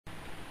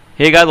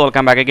Hey guys,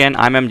 welcome back again.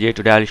 I'm MJ.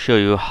 Today I'll show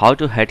you how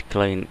to head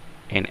clean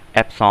in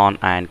Epson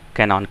and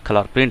Canon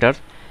color printers.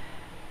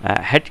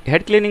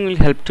 Head cleaning will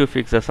help to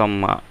fix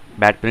some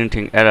bad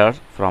printing errors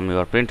from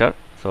your printer.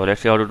 So let's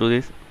see how to do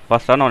this.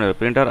 First, turn on your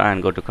printer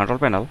and go to control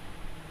panel.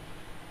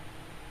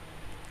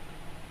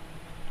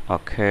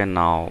 Okay,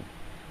 now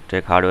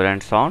take hardware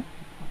and sound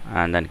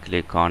and then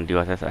click on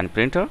devices and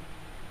printer.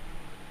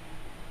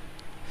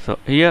 So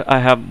here I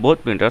have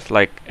both printers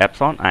like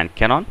Epson and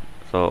Canon.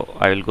 So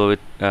I will go with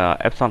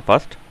Epson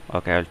first.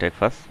 Okay, I will take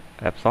first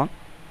Epson.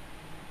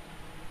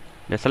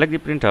 Just select the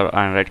printer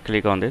and right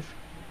click on this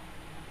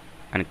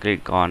and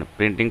click on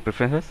printing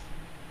preferences.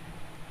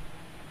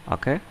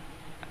 Okay,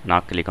 now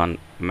click on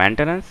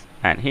maintenance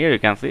and here you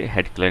can see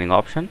head cleaning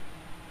option.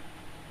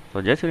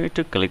 So just you need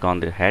to click on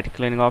the head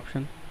cleaning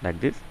option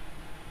like this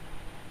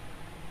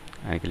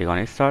and click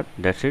on start.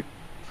 That's it.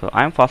 So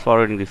I am fast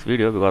forwarding this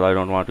video because I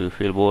don't want to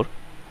feel bored.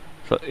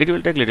 So it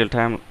will take little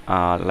time,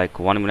 like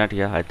 1 minute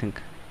here I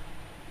think.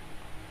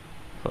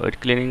 So it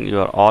cleaning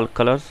your all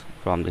colors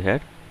from the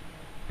head.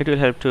 It will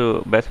help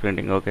to best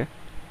printing. Okay,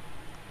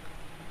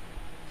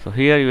 so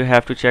here you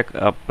have to check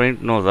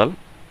print nozzle.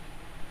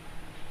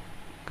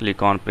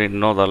 Click on print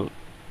nozzle.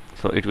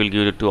 So it will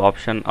give you two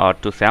option or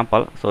two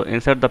sample. So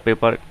insert the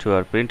paper to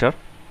your printer.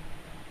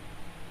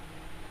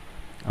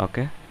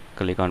 Okay,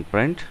 click on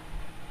print.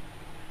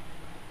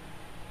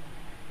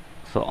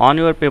 So on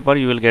your paper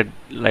you will get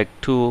like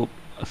two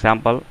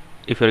sample.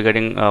 If you're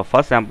getting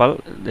first sample,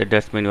 that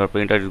does mean your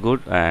printer is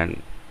good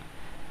and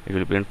it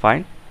will print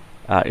fine.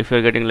 If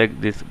you're getting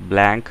like this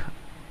blank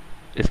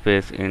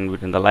space in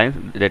between the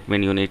lines, that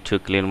means you need to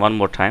clean one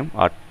more time,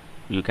 or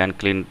you can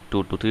clean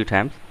 2 to 3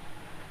 times.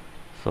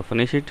 So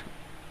finish it.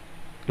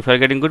 If you are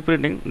getting good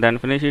printing, then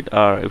finish it,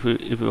 or if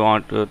you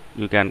want to,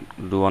 you can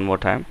do one more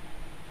time.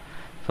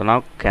 So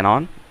now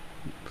Canon,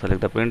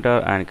 select the printer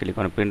and click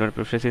on printer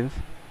preferences,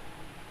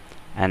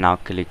 and now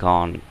click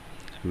on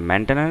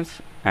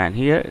maintenance and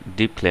here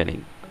deep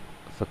cleaning.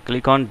 So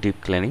click on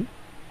deep cleaning.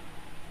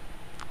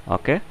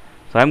 Okay,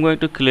 so I'm going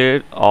to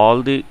clear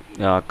all the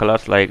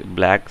colors like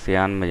black,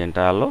 cyan,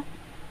 magenta, yellow.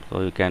 So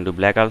you can do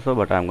black also,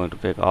 but I'm going to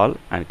take all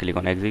and click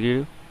on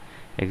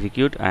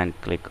execute and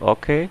click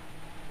OK.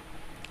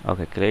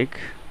 Okay, click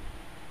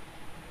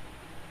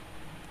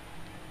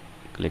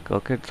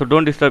OK. So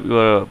don't disturb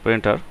your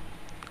printer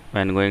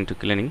when going to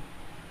cleaning.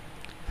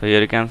 So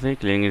here you can see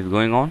cleaning is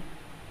going on.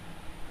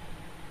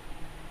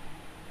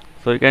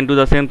 So you can do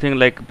the same thing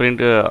like print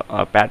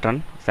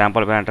pattern,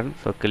 sample pattern.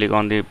 So click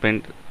on the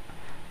print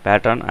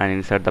pattern and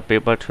insert the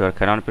paper to your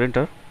Canon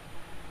printer,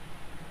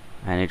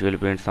 and it will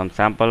print some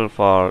sample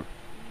for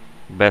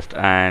best,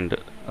 and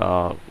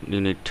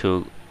you need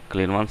to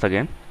clean once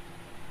again.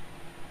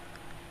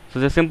 So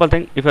the simple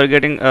thing, if you are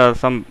getting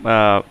some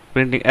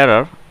printing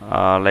error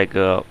like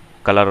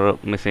color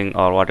missing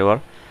or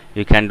whatever,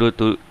 you can do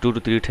 2 to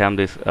 3 times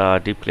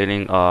this deep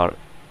cleaning or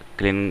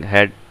cleaning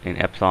head in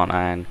Epson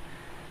and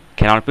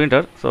Canon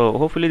printer. So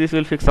hopefully this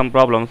will fix some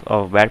problems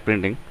of bad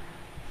printing.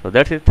 So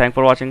that's it. Thanks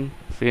for watching.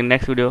 See you in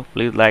next video.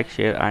 Please like,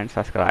 share and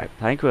subscribe.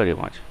 Thank you very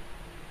much.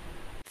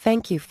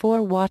 Thank you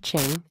for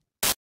watching.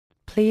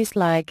 Please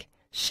like,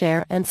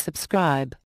 share and subscribe.